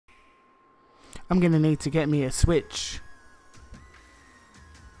I'm gonna need to get me a Switch.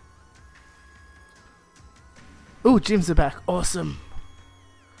 Ooh, gyms are back. Awesome.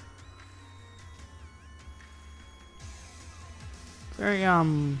 Very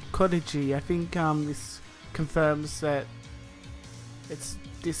cottagey. I think this confirms that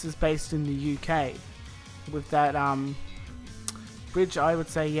this is based in the UK. With that bridge, I would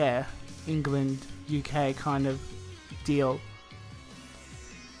say yeah, England, UK kind of deal.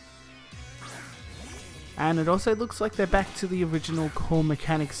 And it also looks like they're back to the original core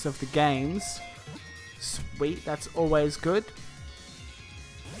mechanics of the games. Sweet, that's always good.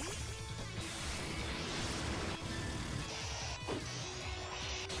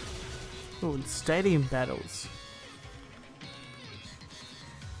 Oh, and stadium battles.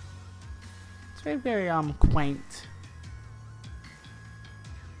 It's very quaint.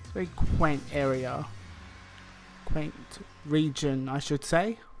 It's a very quaint area. Quaint region, I should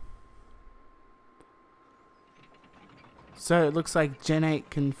say. So it looks like Gen 8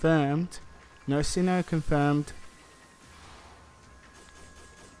 confirmed. No Sinnoh confirmed.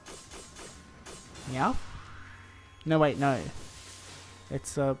 Yeah? No, wait, no.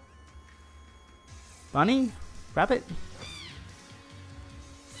 It's a bunny? Rabbit?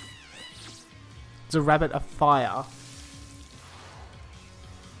 It's a rabbit of fire.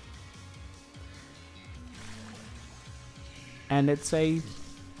 And it's a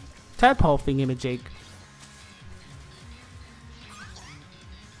tadpole thingamajig.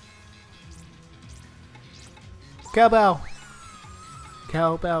 Cowbell!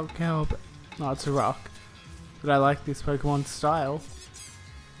 Cowbell, cowbell. No, it's a rock. But I like this Pokemon style.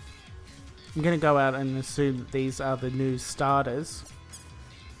 I'm gonna go out and assume that these are the new starters.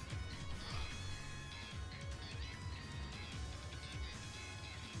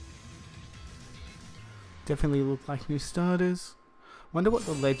 Definitely look like new starters. Wonder what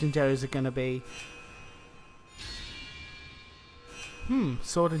the legendaries are gonna be.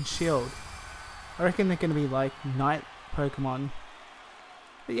 Sword and Shield. I reckon they're going to be like night Pokemon.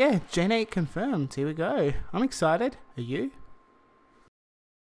 But yeah, Gen 8 confirmed. Here we go. I'm excited. Are you?